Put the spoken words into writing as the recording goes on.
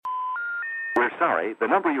We're sorry, the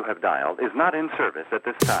number you have dialed is not in service at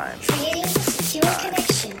this time. Creating a secure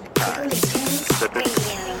connection to Holy Tunes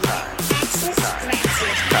Radio. Access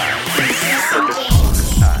granted.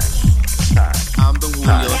 I'm the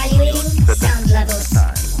Julio. Evaluating sound levels.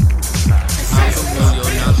 I'm the Julio,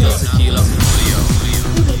 not the tequila.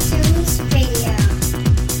 Holy Tunes Radio.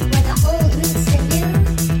 Where the old meets the new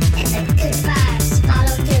and the good vibes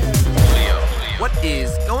follow through. What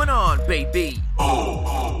is going on, baby?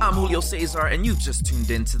 I'm Julio Cesar, and you just tuned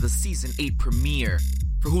in to the Season 8 premiere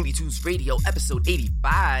for Holy Tunes Radio, episode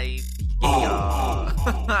 85.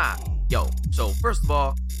 Yeah. Yo, so first of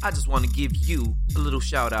all, I just want to give you a little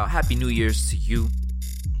shout out. Happy New Year's to you.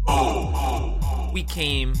 We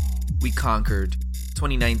came, we conquered.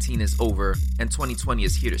 2019 is over, and 2020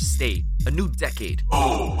 is here to stay. A new decade.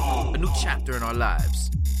 A new chapter in our lives.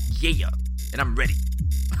 Yeah, and I'm ready.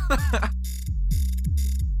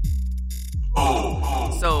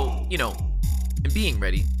 So, you know, in being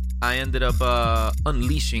ready, I ended up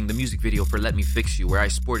unleashing the music video for Let Me Fix You, where I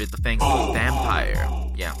sported the fangs of a vampire.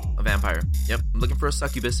 Yeah, a vampire. Yep, I'm looking for a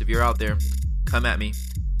succubus. If you're out there, come at me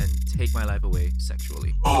and take my life away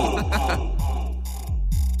sexually.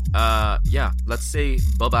 Yeah, let's say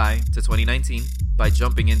bye-bye to 2019 by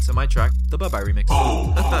jumping into my track, the Bye Bye remix.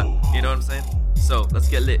 You know what I'm saying? So, let's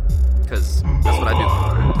get lit, because that's what I do.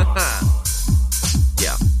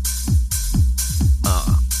 Yeah.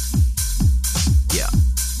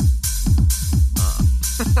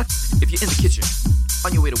 If you're in the kitchen,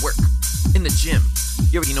 on your way to work, in the gym,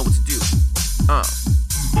 you already know what to do.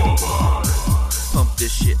 Pump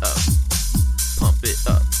this shit up. Pump it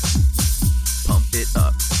up. Pump it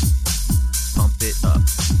up. Pump it up.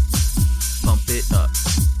 Pump it up.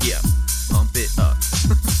 Yeah, pump it up.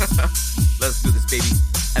 Let's do this, baby.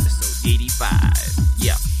 Episode 85.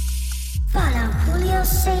 Yeah. Follow Julio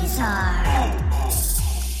Cesar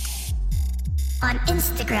on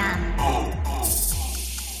Instagram,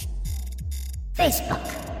 Facebook,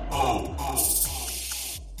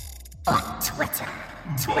 or Twitter.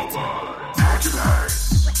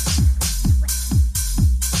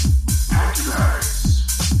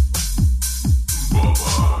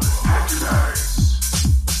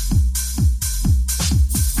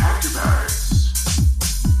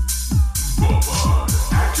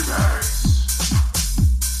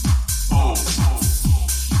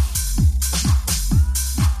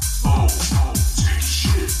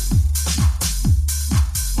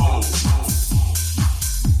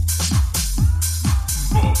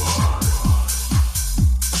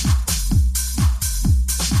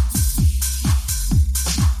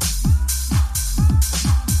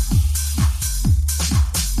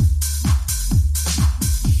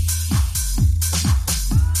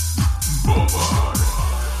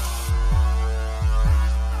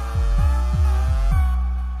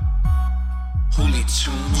 Holy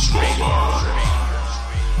Tunes Radio.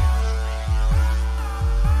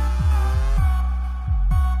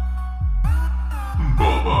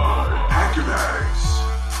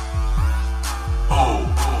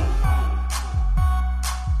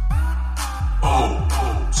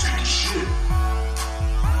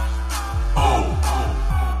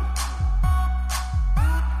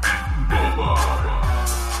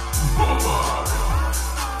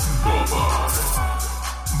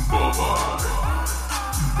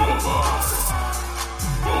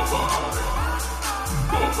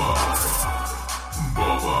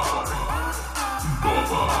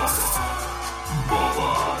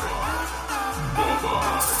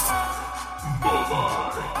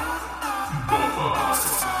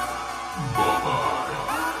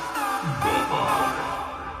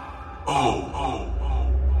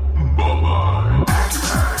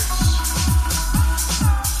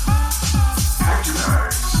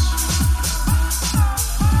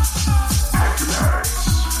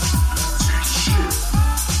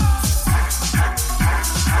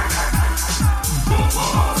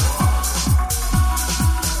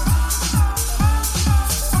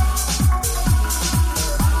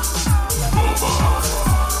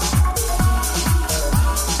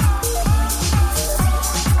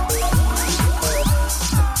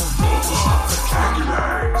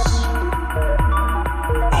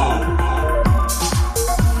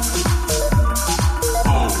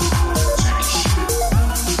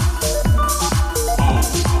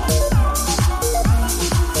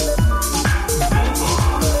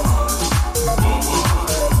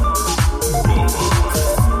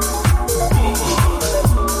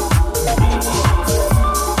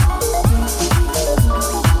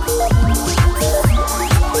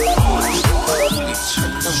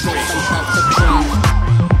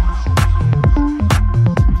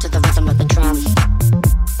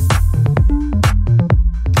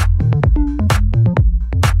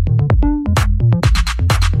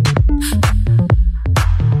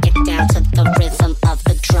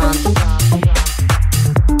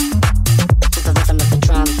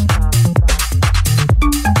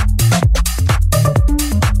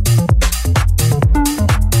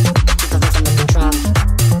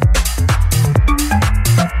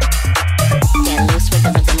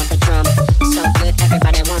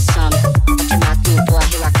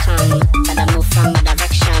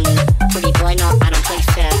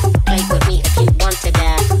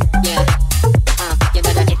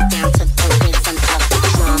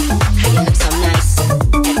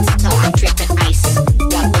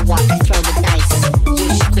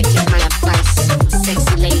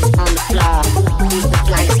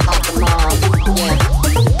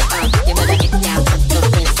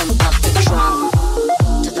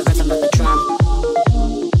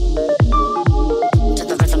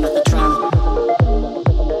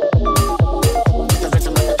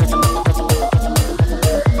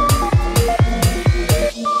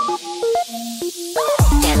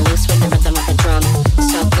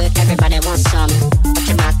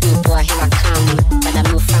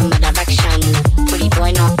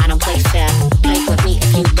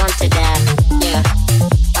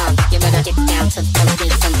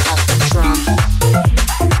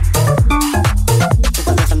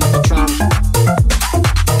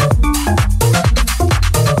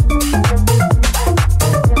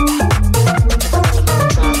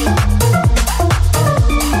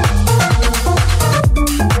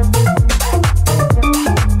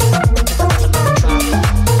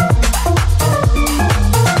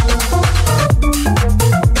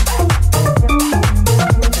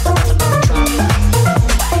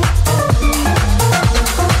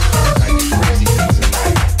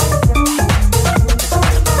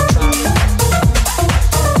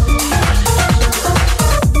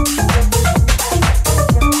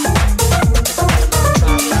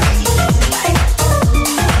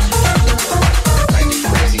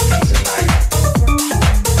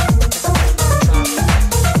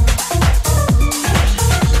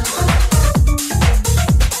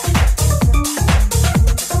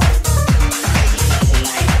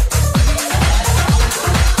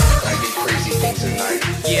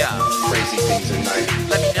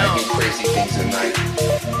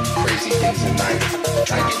 Crazy things at night.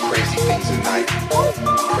 I do crazy things at night.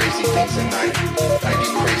 Crazy things at night. I do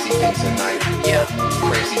crazy things at night. Yeah.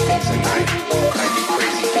 Crazy things at night. I do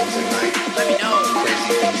crazy things at night. Let me know.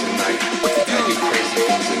 Crazy things at night. What to do? I do crazy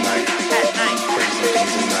things at night. At night. Crazy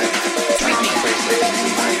things at night. I do crazy things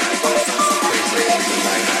at night. Crazy things at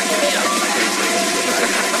night. I do crazy things at night.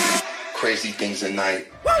 Crazy things at night.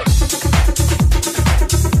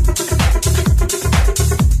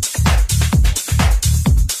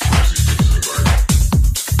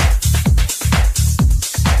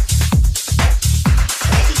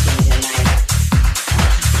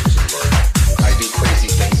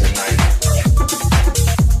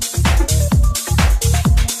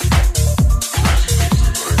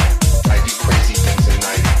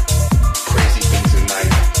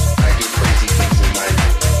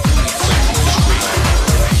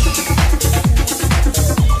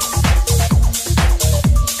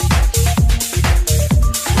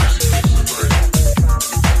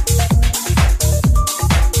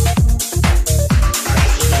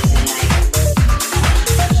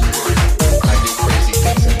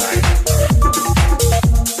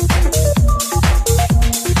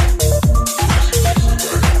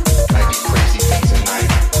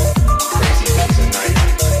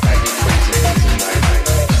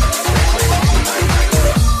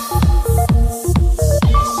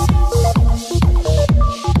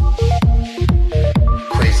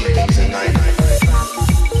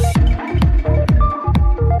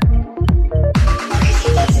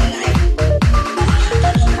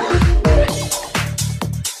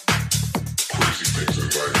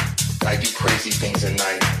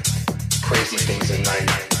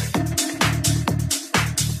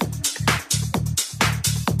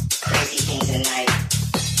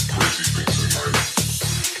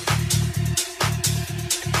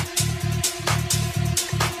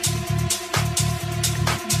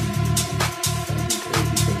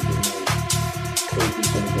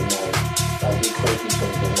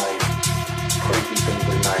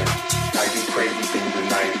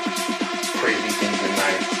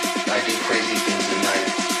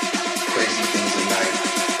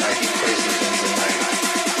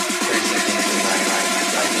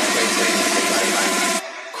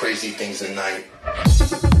 Crazy things at night.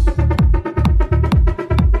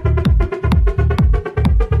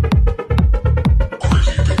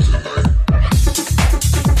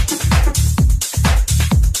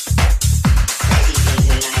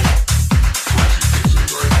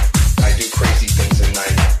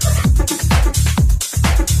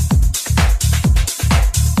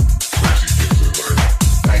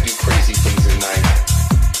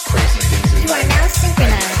 You are now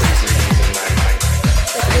synchronized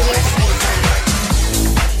with Radio Cesar.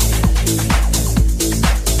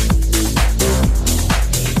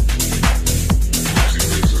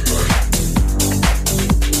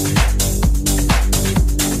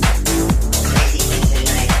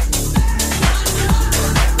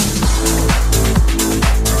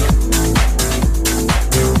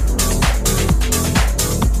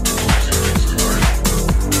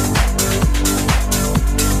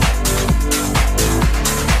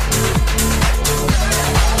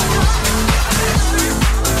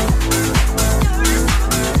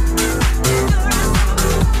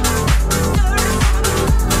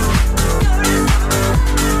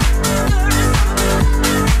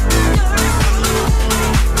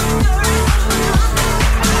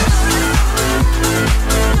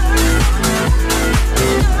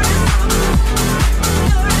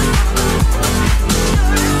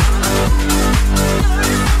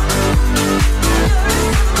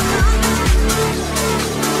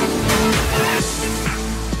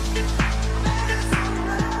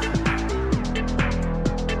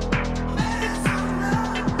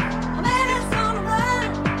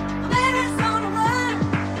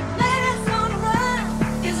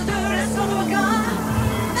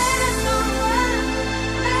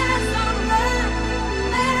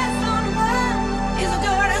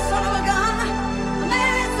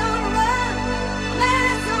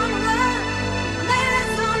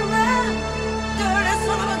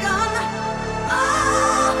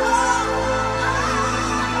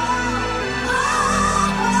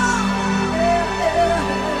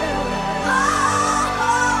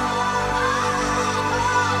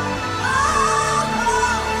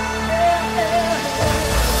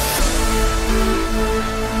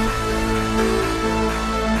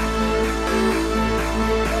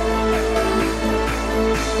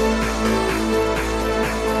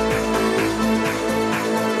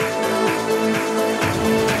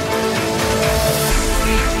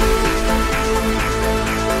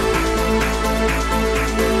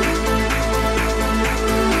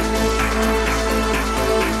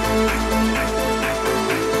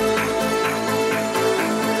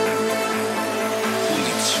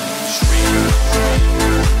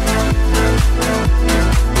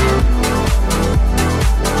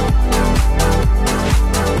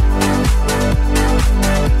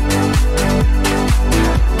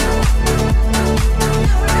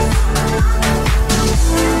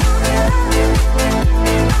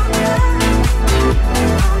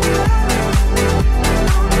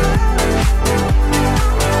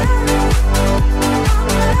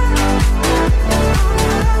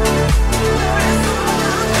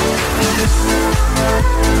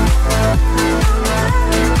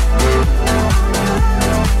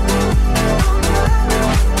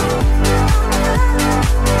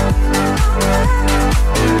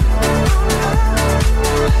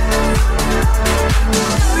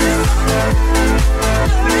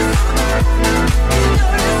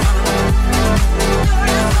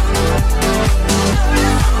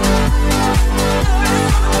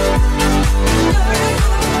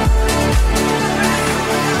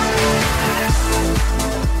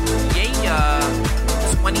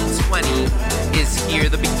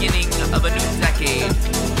 decade.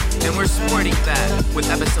 And we're sporting that with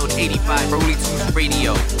episode 85 for Holy Tunes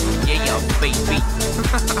Radio. Yeah, baby.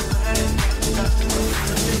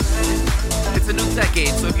 It's a new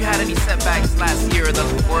decade, so if you had any setbacks last year or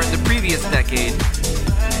in the previous decade,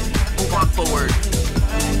 move on forward.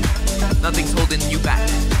 Nothing's holding you back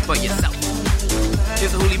but yourself.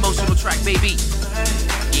 Here's a Holy Emotional track, baby.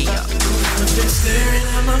 Yeah. I've been staring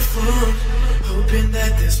at my phone, hoping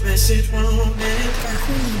that this message won't end. The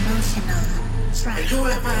Holy Emotional track. And who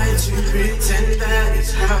am I to pretend that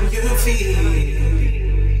is how you feel?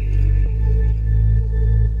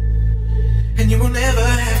 And you will never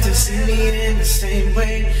have to see me in the same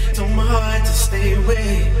way. Told my heart to stay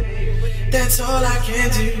away. That's all I can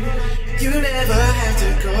do. You never have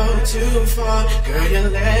to go too far. Girl, you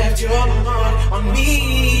left your mark on me.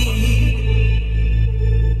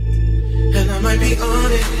 And I might be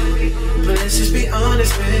on it, but let's just be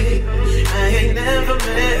honest, babe. I ain't never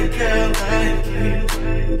met a girl like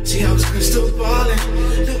you. See, I was crystal balling,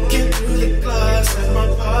 looking through the glass at my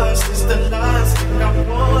past. It's the last thing I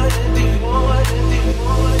want and do, want and do,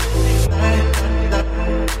 want and do.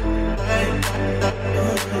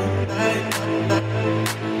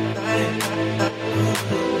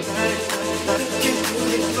 Looking through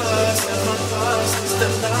the glass at my past. It's the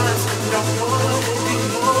last thing I want and do,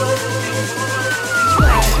 want and do.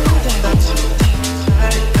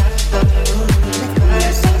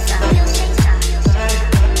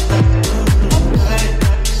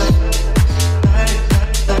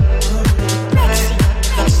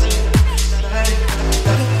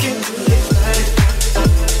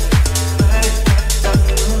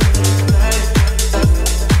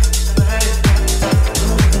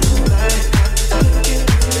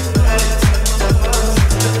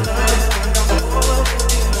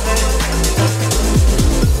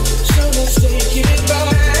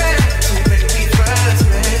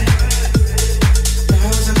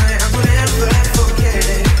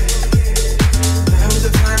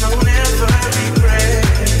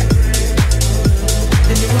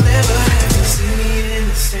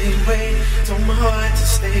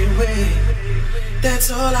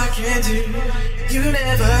 That's all I can do. You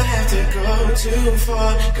never have to go too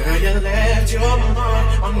far. Girl, you left your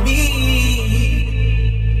mark on me.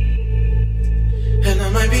 And I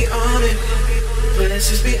might be on it, but let's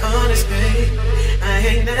just be honest, babe. I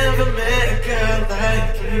ain't never met a girl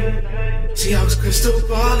like you. See, I was crystal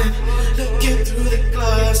balling, looking through the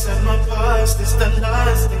glass at my past. It's the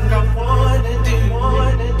last thing I wanna do,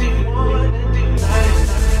 wanna do, wanna do.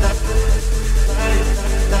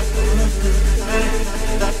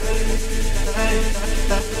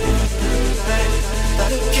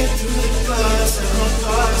 Looking through the glass at my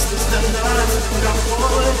past. It's the last thing I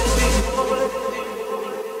wanna do, wanna do.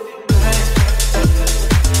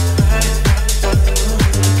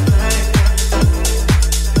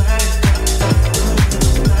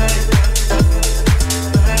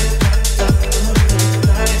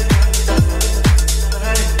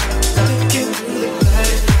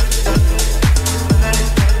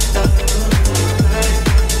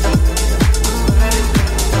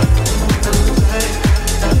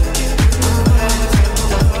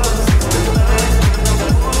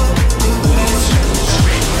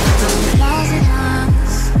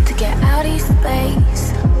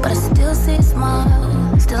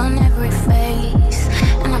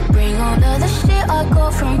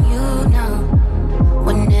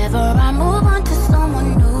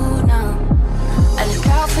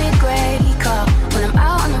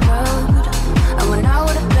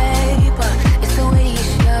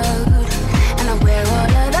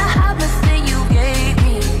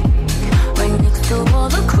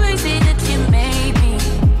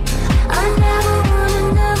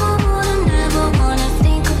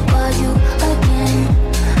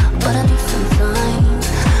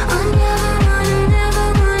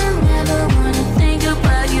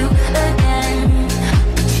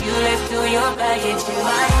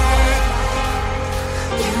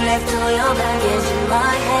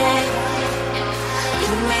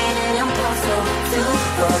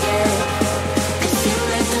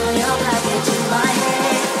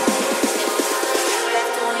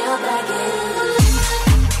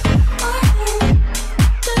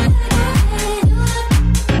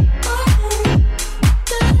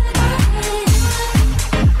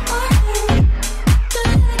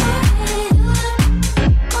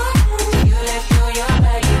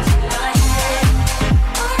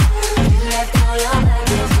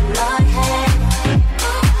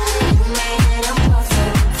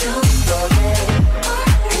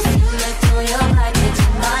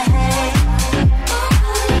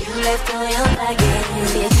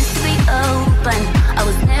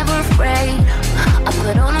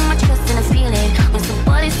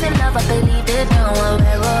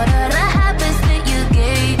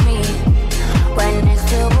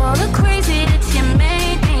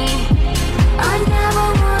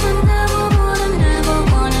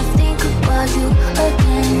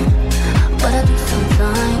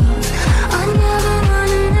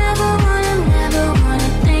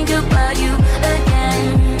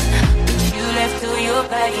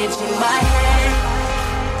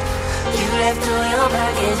 You left all your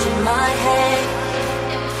baggage in my head.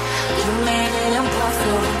 You made it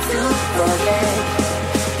impossible to forget.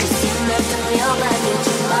 'Cause you left all your baggage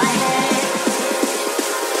in my head.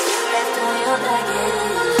 You left all your baggage.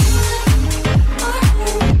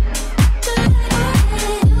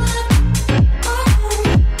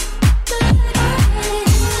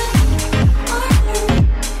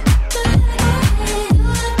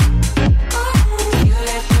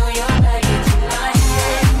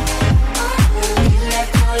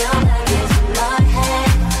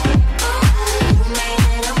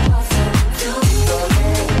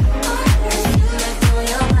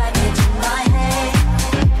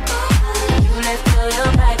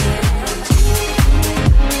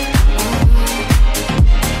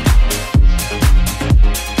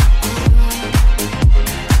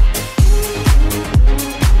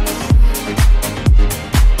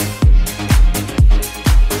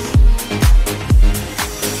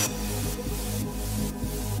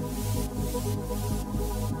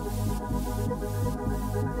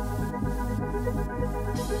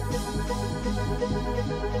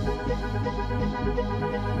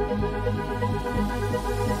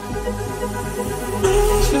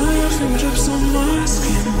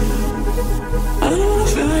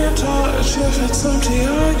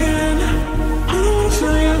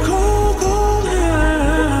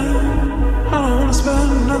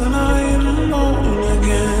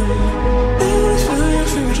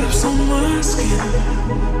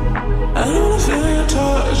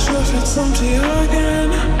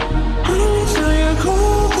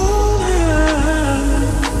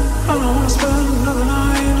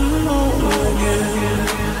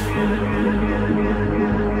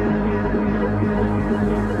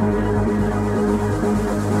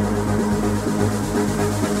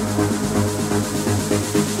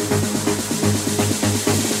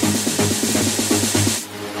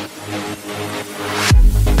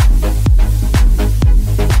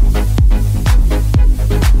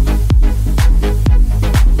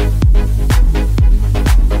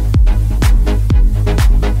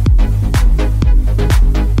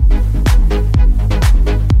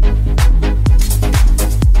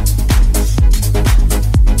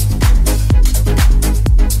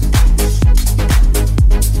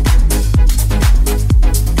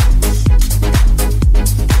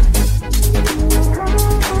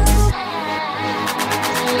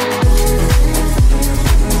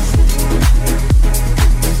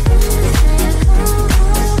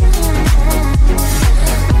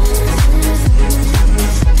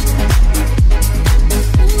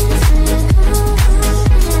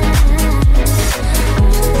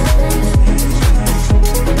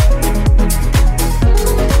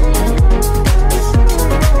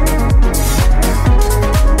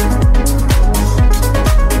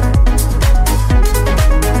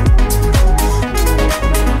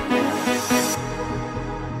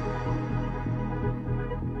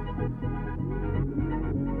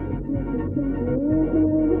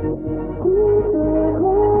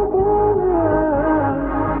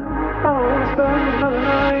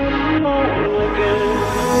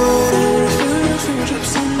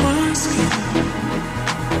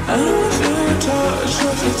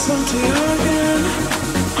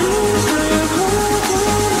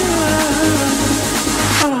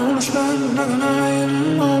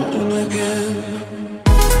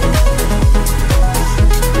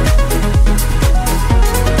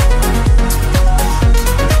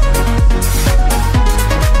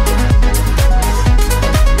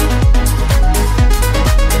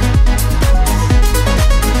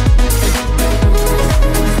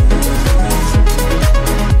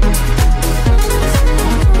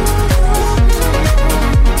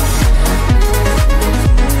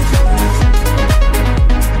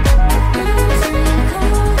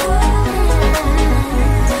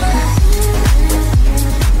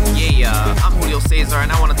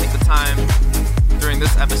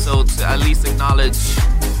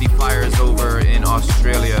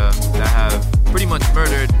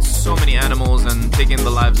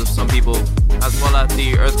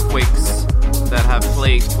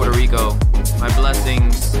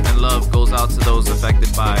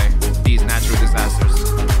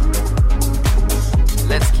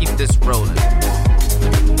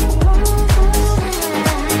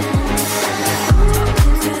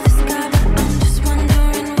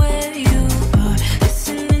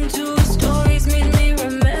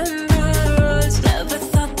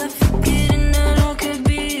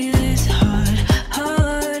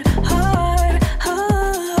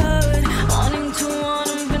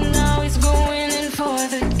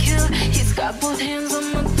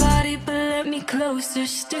 Closer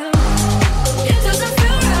still. It doesn't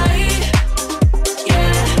feel right.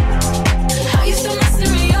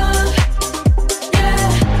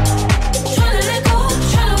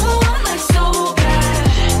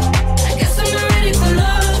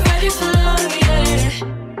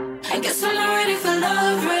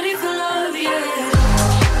 love, ready for love, yeah.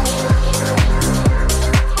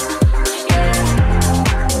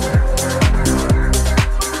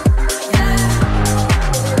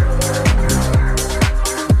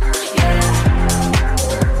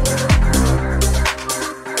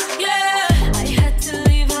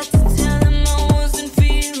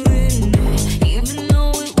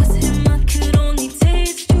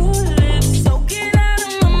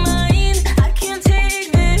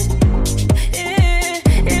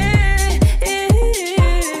 Yeah.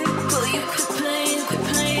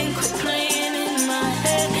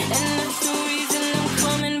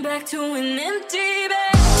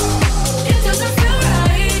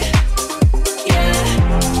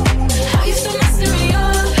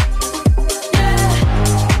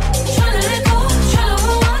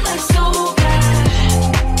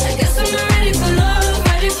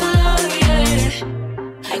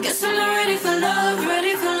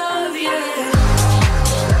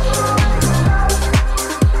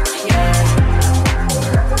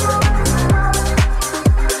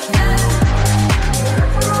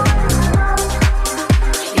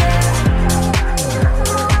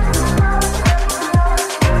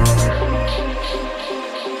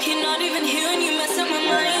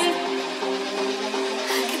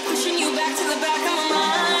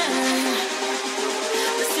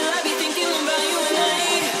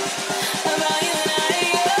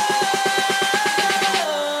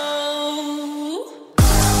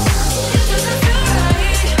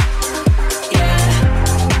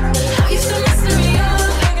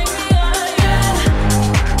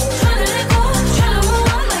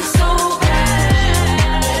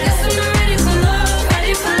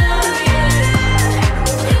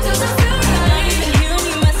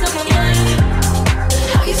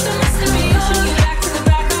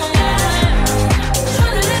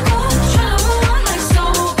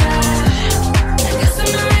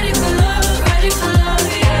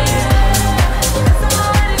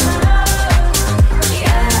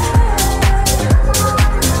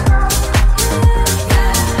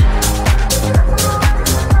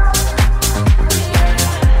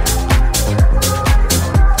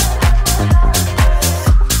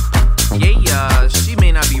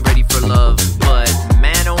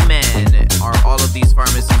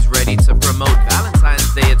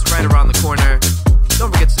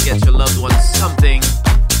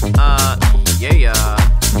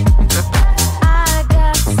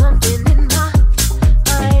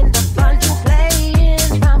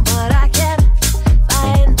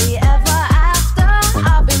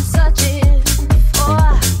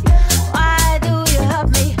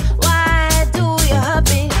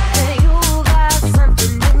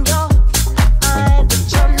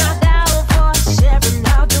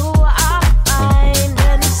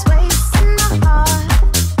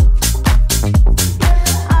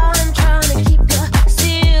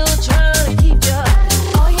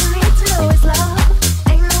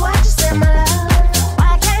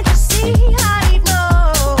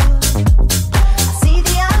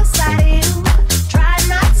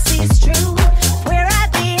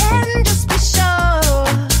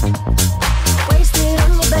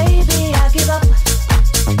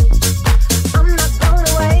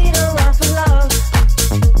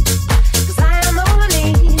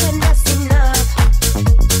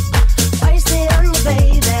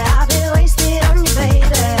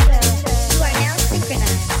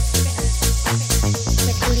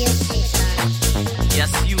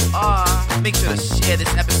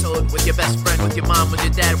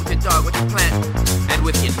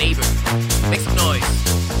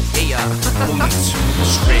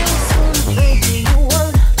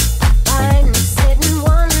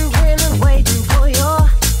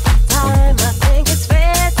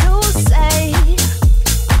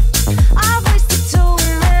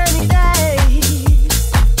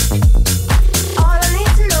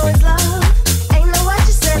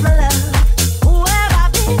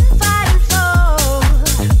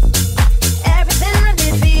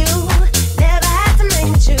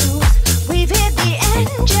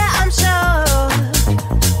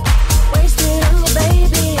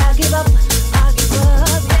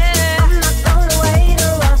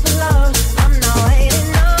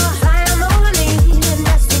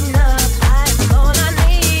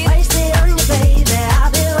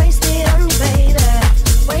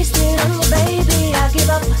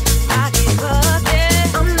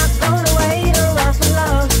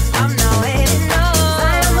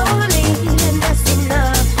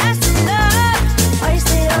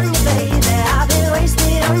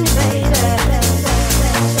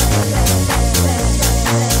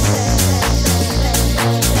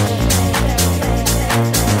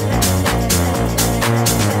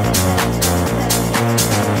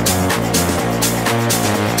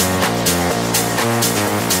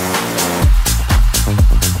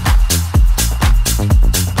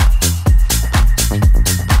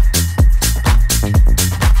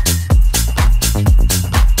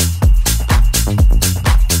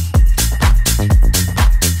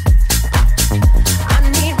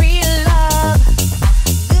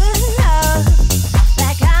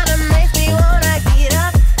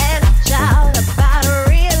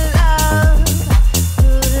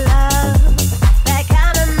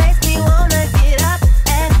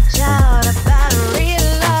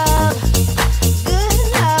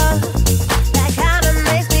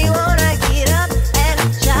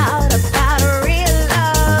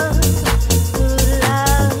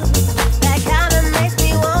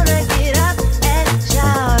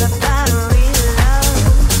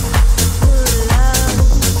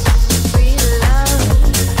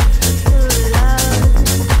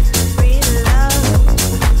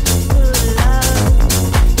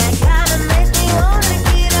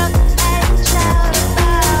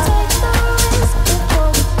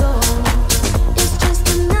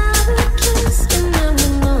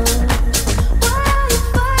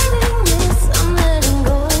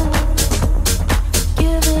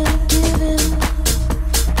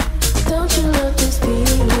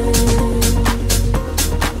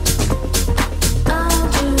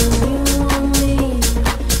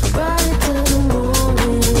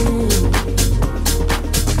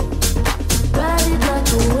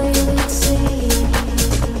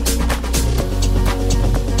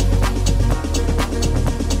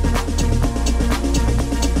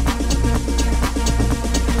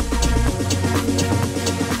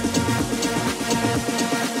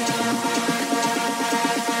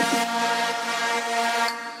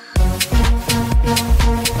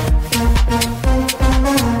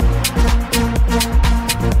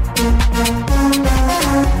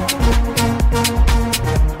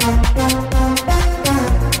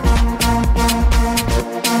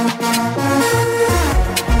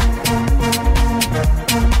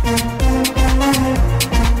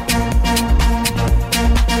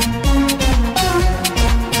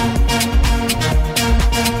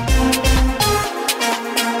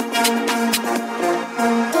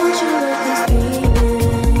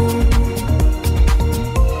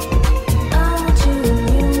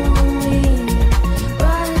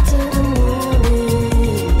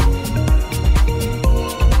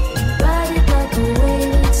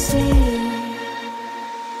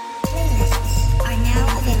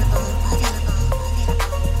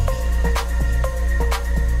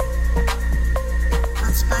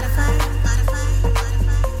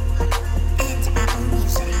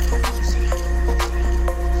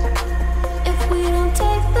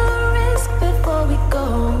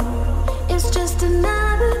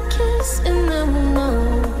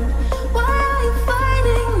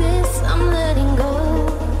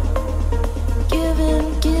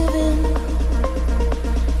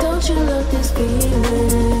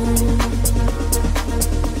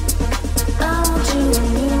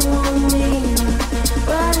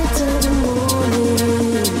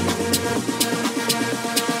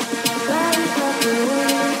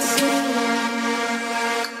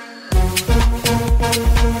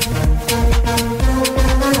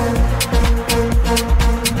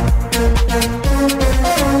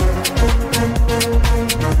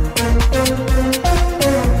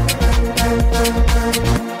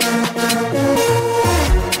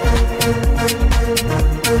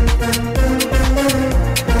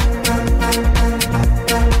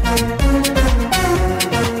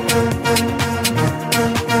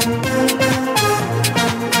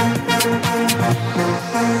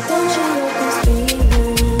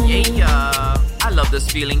 love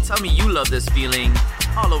this feeling. Tell me you love this feeling.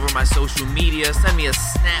 All over my social media. Send me a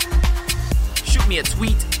snap. Shoot me a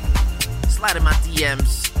tweet. Slide in my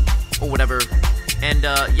DMs. Or whatever. And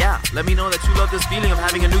yeah, let me know that you love this feeling of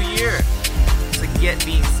having a new year. To get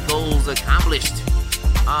these goals accomplished.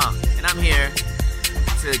 And I'm here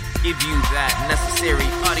to give you that necessary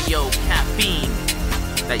audio caffeine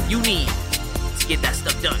that you need to get that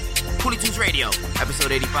stuff done. Hooli Tunes Radio,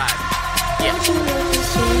 episode 85. Yeah.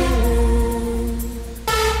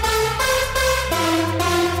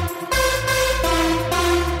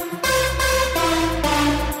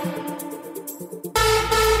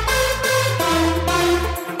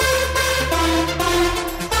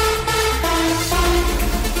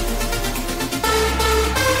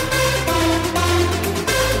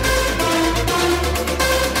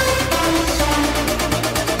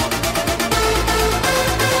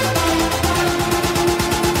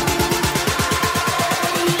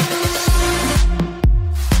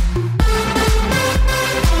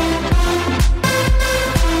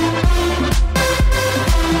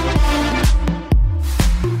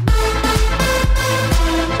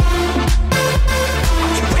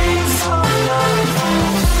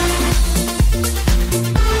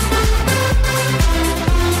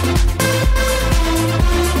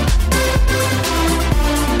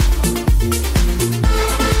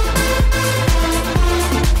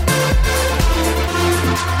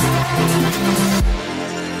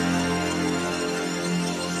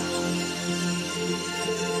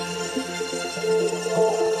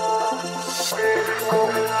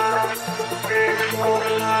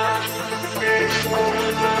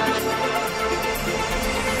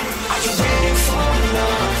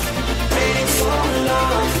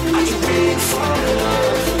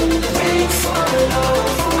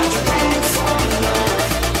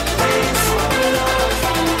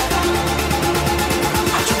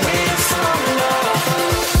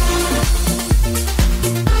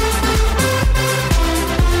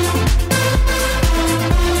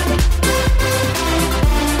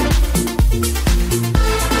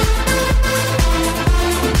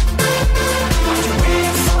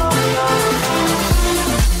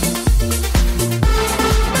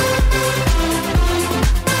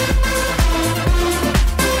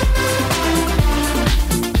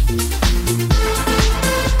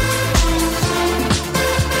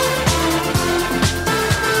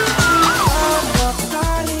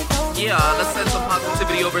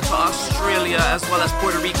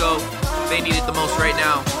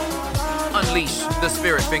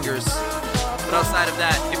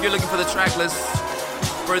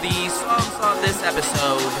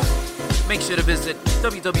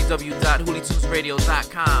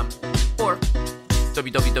 www.hoolitunesradio.com or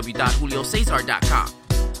www.juliocesar.com.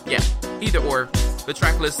 Yeah, either or, the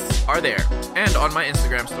track lists are there and on my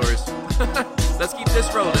Instagram stories. Let's keep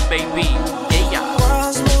this rolling, baby. Yeah.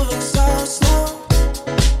 World's moving so slow.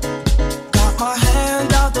 Got my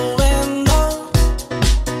hand out the window.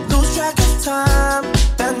 Lose track of time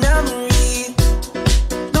and memory.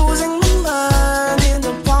 Losing my mind in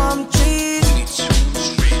the palm trees.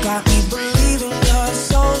 Got me believing you're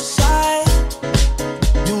so shy.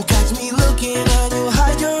 You catch me looking and you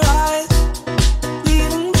hide your eyes.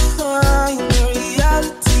 Leaving behind the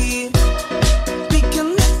reality. We can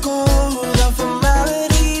let go of the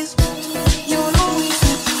formalities.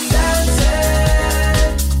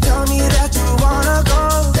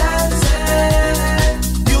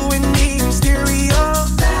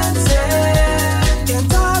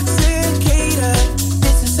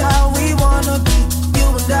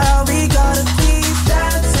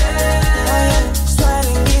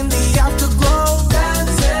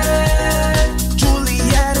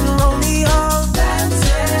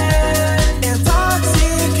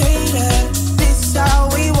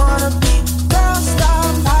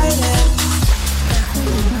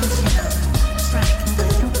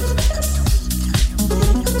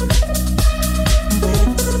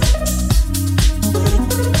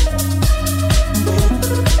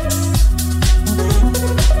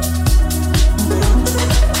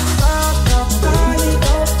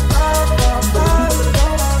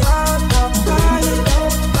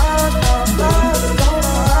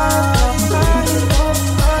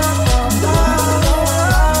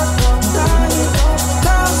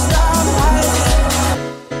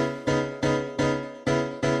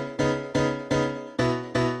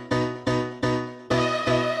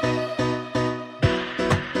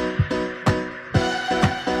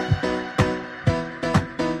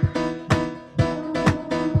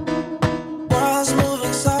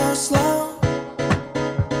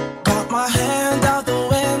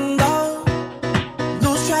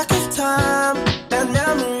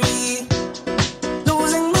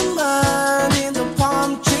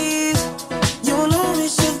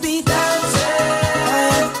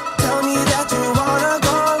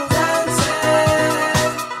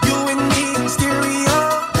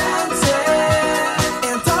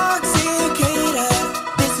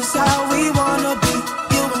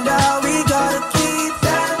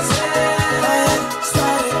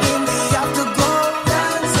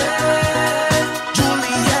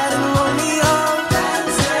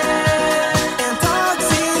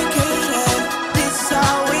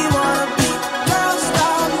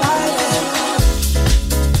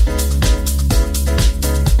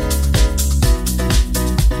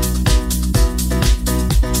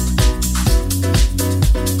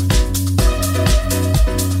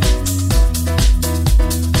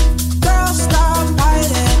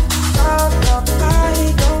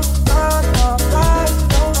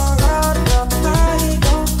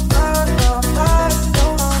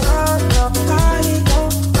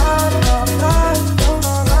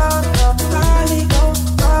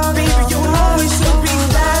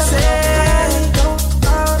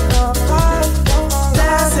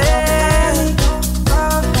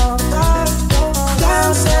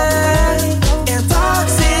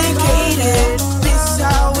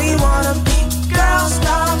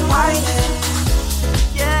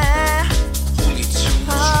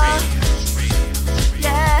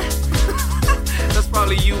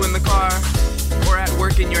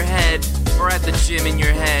 your head, or at the gym in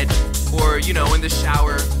your head, or, you know, in the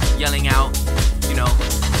shower, yelling out, you know,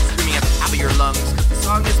 screaming at the top of your lungs. The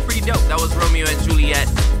song is pretty dope. That was Romeo and Juliet,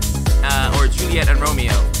 or Juliet and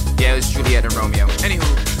Romeo. Yeah, it was Juliet and Romeo. Anywho,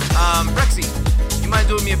 Rexy, you mind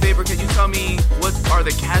doing me a favor? Can you tell me what are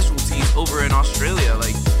the casualties over in Australia?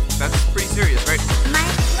 Like, that's pretty serious, right? My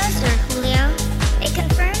pleasure, Julio. A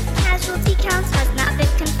confirmed casualty count has not been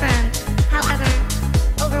confirmed. However,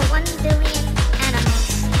 over 1 billion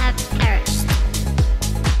animals have perished.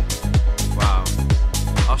 Wow.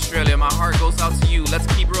 Australia, my heart goes out to you. Let's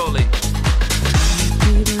keep rolling.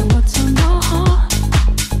 Baby, what's on your heart?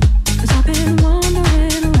 'Cause I've been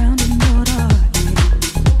wandering around in your dark.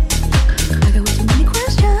 I got way too many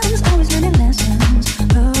questions, always learning lessons,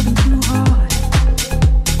 loving too hard.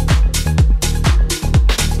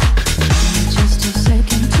 Just a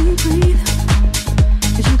second to breathe,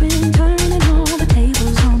 'cause you've been turning all the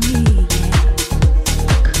tables on me, yeah.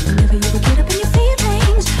 Whenever you would get up in your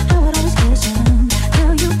feelings, I would always listen,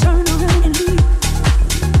 till you turn around and leave.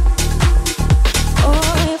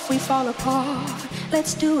 Oh, if we fall apart,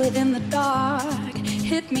 let's do it in the dark.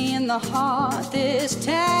 Hit me in the heart this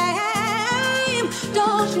time.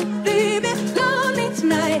 Don't you leave me lonely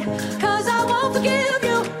tonight, 'cause I won't forgive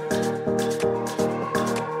you.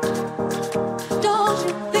 Don't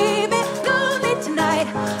you leave me lonely tonight,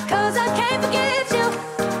 'cause I can't forget you.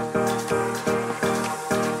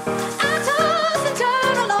 I toss and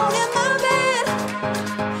turn alone in my bed,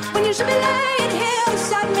 when you should be laying here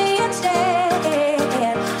beside me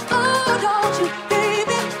instead. Oh, don't you leave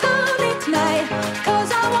me lonely tonight, 'cause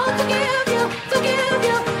I won't forgive you, forgive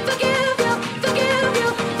you, forgive you, forgive you,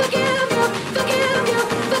 forgive you, forgive you, forgive you,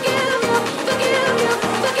 forgive you, forgive you,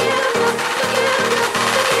 forgive you,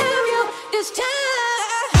 forgive you this time.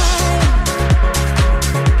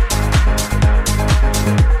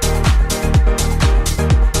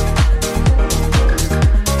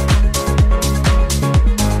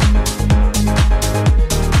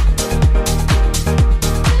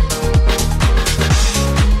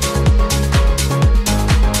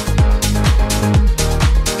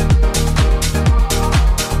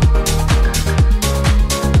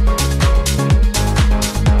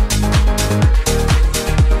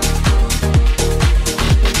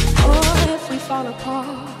 Oh, if we fall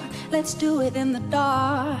apart, let's do it in the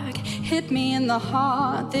dark. Hit me in the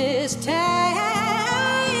heart this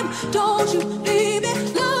time. Don't you leave me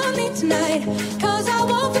lonely tonight, 'cause I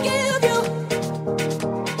won't forgive you.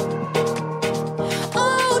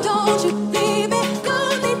 Oh, don't you leave me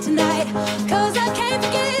lonely tonight, 'cause I can't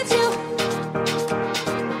forget you.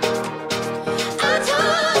 I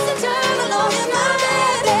toss and turn alone in my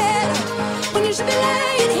bed, when you should be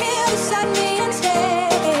laying here beside me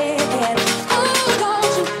instead. Oh,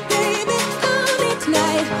 don't you leave me lonely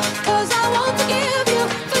tonight, 'cause I won't forgive you,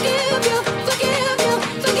 forgive you, forgive you,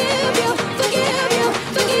 forgive you, forgive you,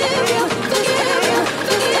 forgive you, forgive you,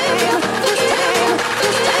 forgive you, forgive you,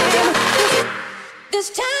 forgive you, this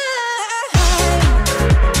time.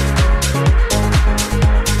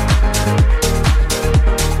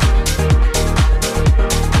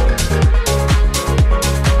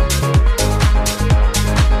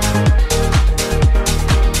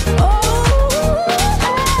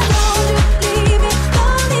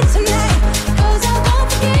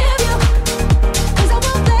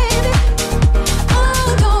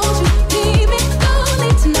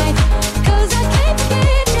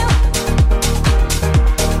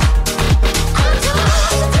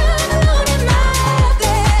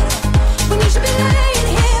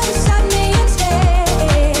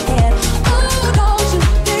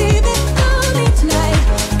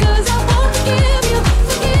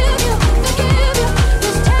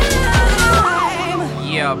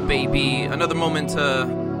 Yeah, baby. Another moment to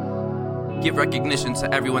give recognition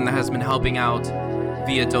to everyone that has been helping out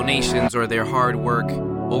via donations or their hard work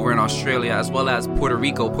over in Australia, as well as Puerto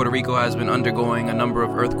Rico. Puerto Rico has been undergoing a number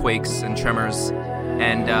of earthquakes and tremors,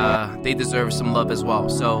 and they deserve some love as well.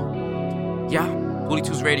 So, yeah, Holy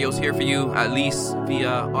Tunes Radio is here for you, at least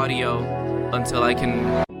via audio, until I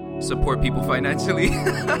can support people financially,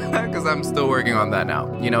 because I'm still working on that now.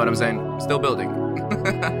 You know what I'm saying? Still building.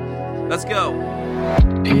 Let's go.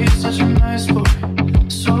 He's such a nice boy,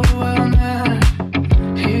 so well mannered.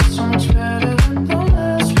 He's so much better than the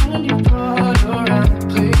last one you brought around.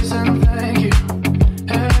 Please and thank you,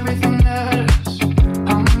 everything matters.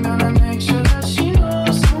 I'm gonna make sure that she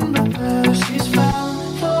knows I'm the best. She's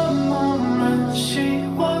found the moment she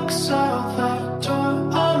walks out that door.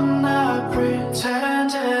 I'm not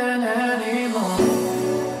pretending anymore.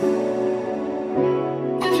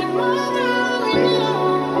 If you want to know,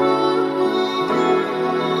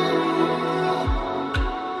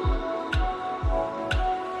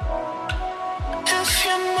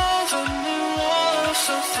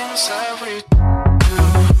 things that we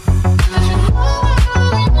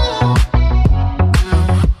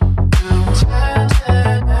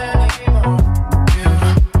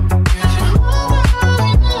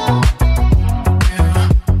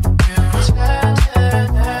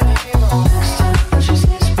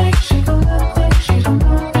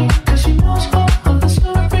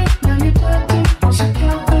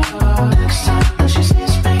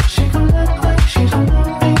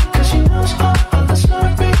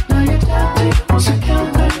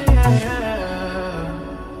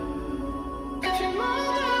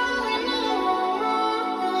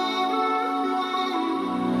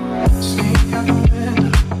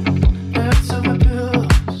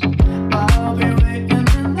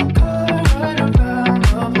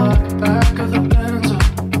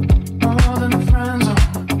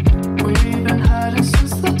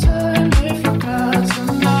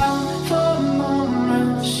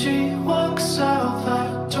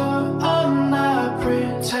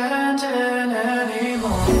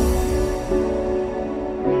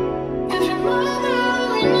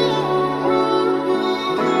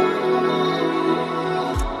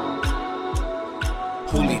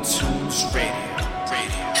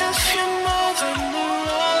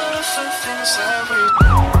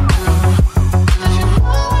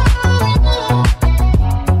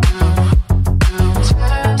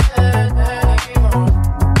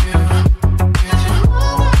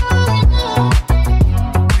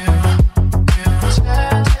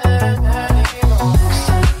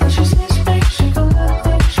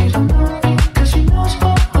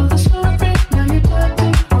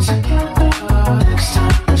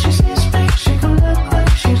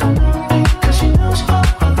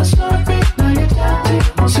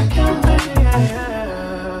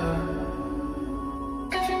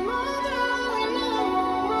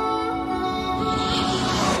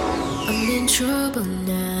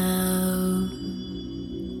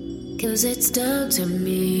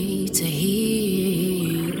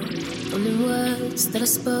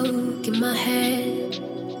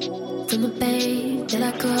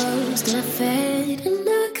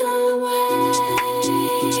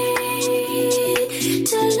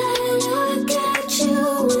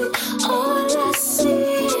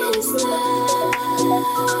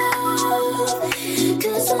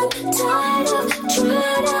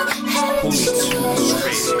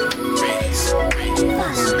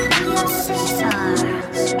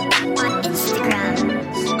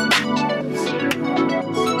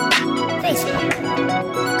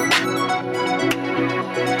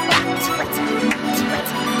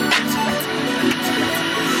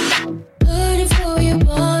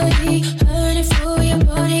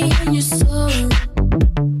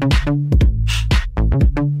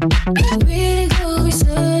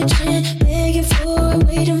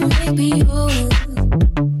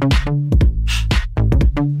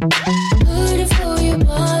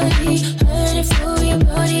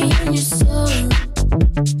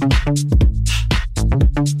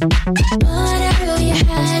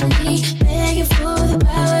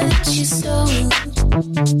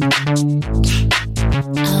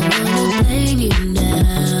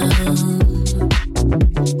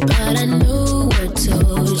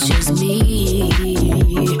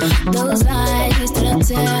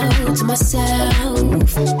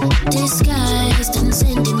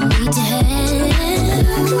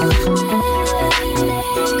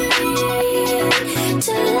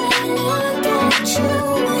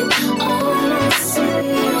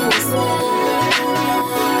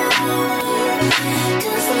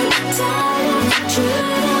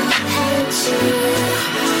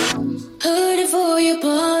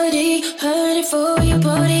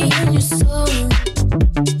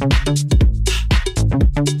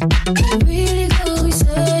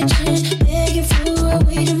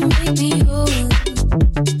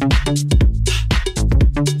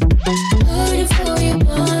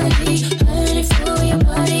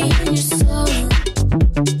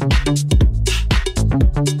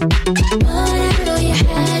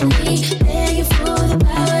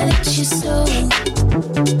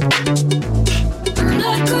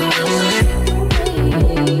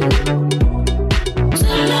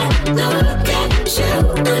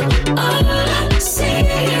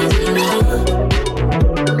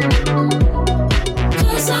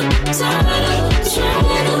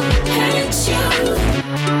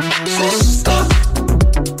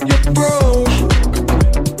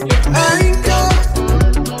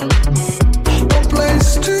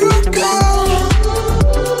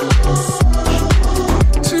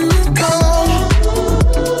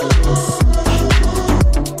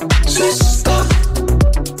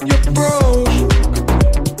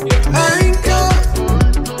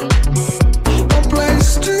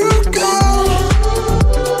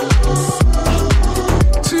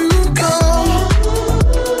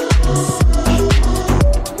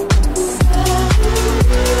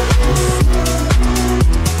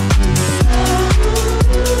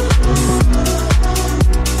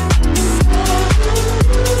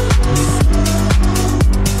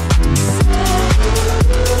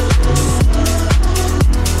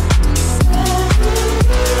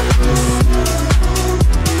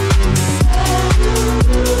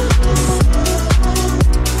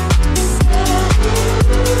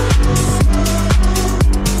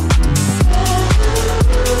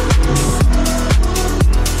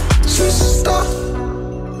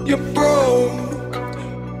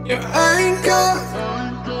got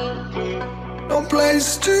no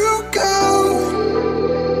place to go.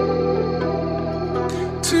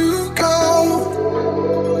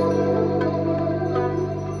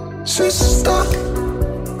 Sister,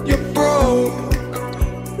 you're broke.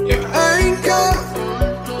 You ain't got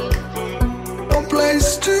no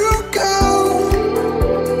place to go.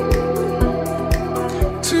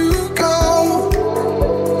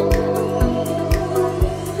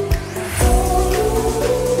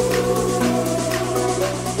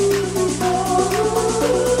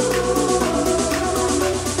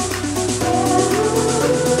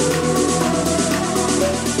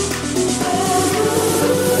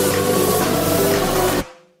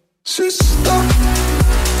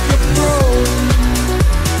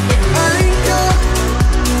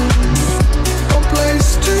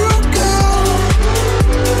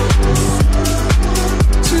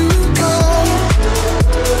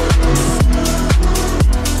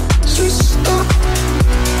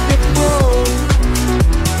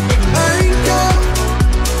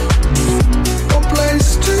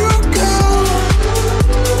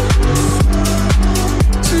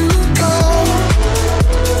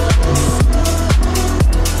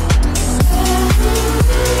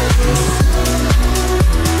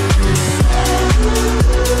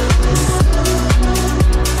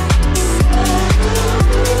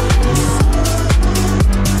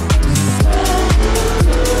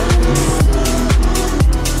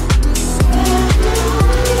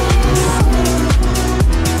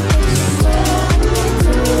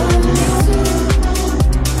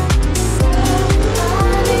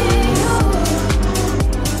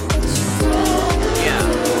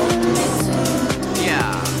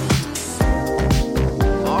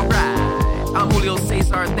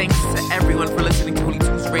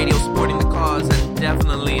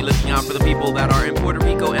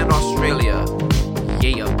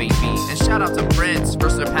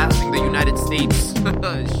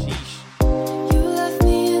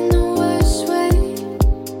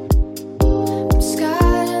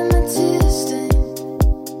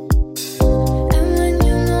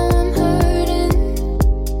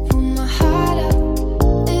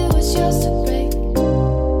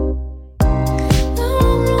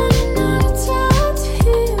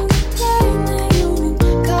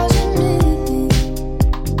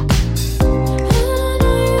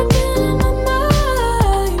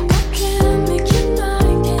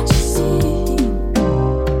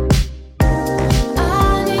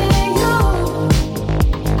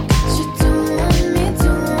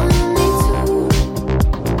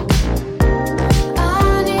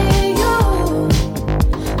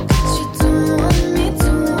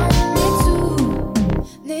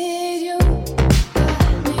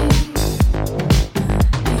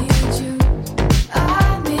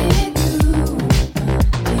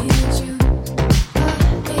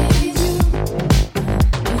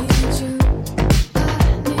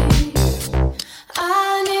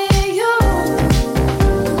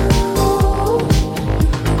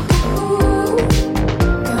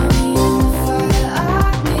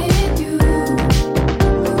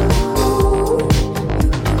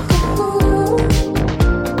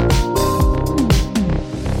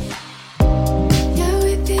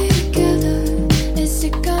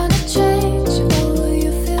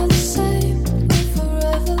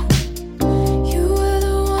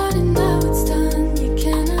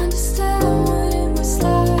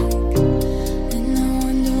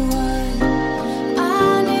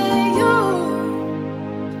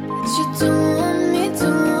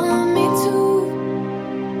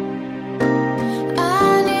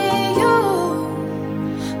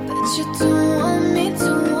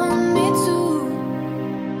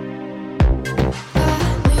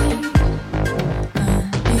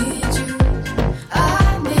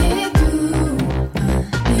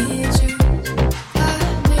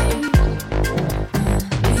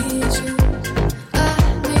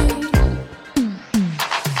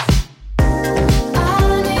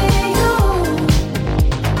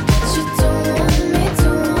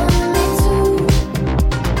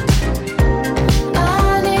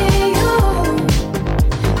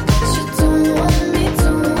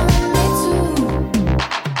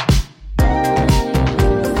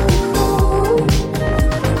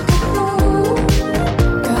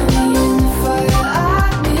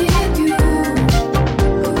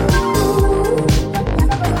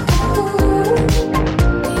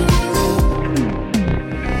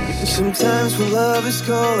 Sometimes when love is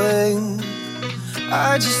calling,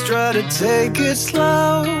 I just try to take it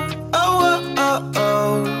slow. Oh, oh, oh,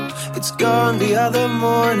 oh, it's gone the other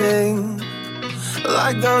morning,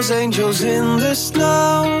 like those angels in the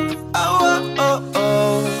snow. Oh, oh, oh,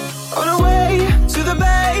 oh. On our way to the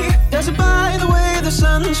bay, dazzled by the way the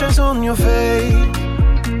sun shines on your face.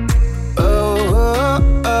 Oh,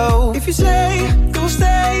 oh, oh. If you say you will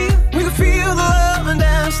stay, we can feel the love and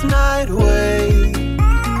dance the night away.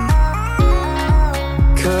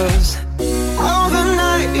 'Cause oh, the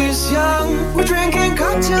night is young, we're drinking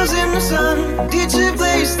cocktails in the sun. DJ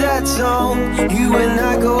plays that song, you and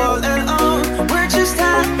I go all and on. We're just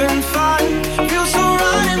having fun, feels so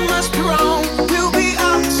right, it must be wrong. We'll be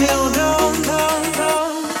up till dawn, dawn, dawn.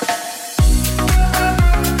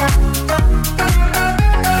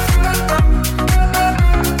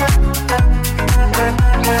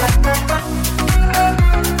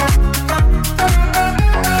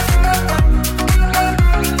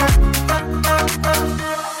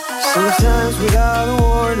 Sometimes without a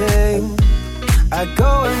warning, I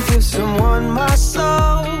go and give someone my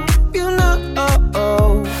soul. You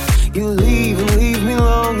know, you leave and leave me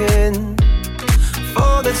longing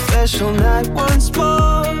for that special night once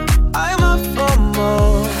more. I'm up for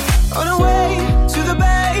more. On our way to the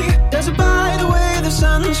bay, dazzled by the way the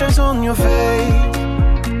sun shines on your face.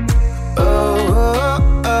 Oh,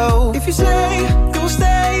 oh, oh. If you say you will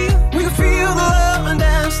stay, we can feel the love and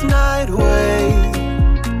dance the night away.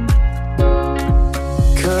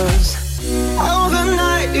 'Cause oh, the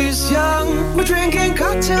night is young, we're drinking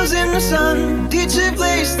cocktails in the sun. DJ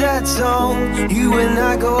plays that song, you and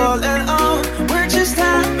I go all and on. We're just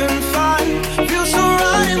having fun, feels so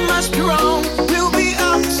right, it must be wrong. We'll be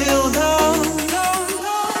up till dawn.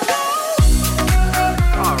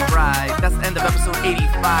 Alright, that's the end of episode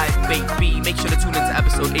 85, baby. Make sure to tune into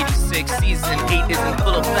episode 86. Season 8 is in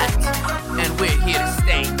full effect, and we're here to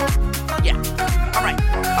stay. Yeah. Alright,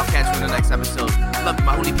 I'll catch you in the next episode. Love you,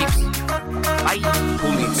 my Hoolie peeps. Bye.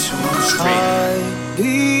 Hoolie Tunes Radio.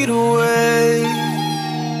 Beat away.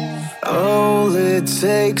 All it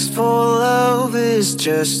takes for love is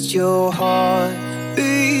just your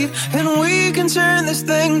heartbeat, and we can turn this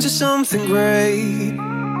thing to something great.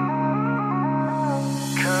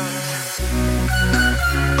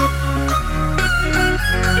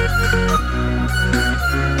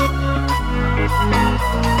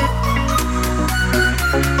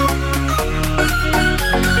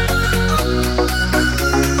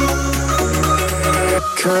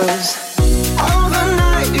 'Cause oh, the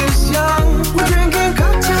night is young, we're drinking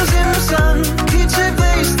cocktails in the sun. DJ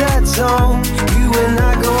plays that song, you and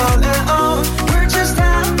I go all and on. We're just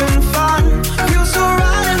having fun, feels so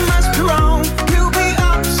right, it must be wrong. We'll be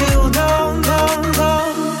up till dawn, dawn,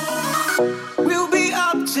 dawn. We'll be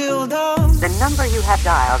up till dawn. The number you have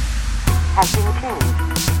dialed has been changed.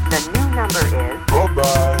 The new number is...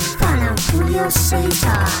 Follow Julio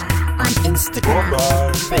Cesar on Instagram,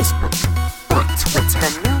 Facebook, or Twitter.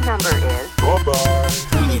 The new number is...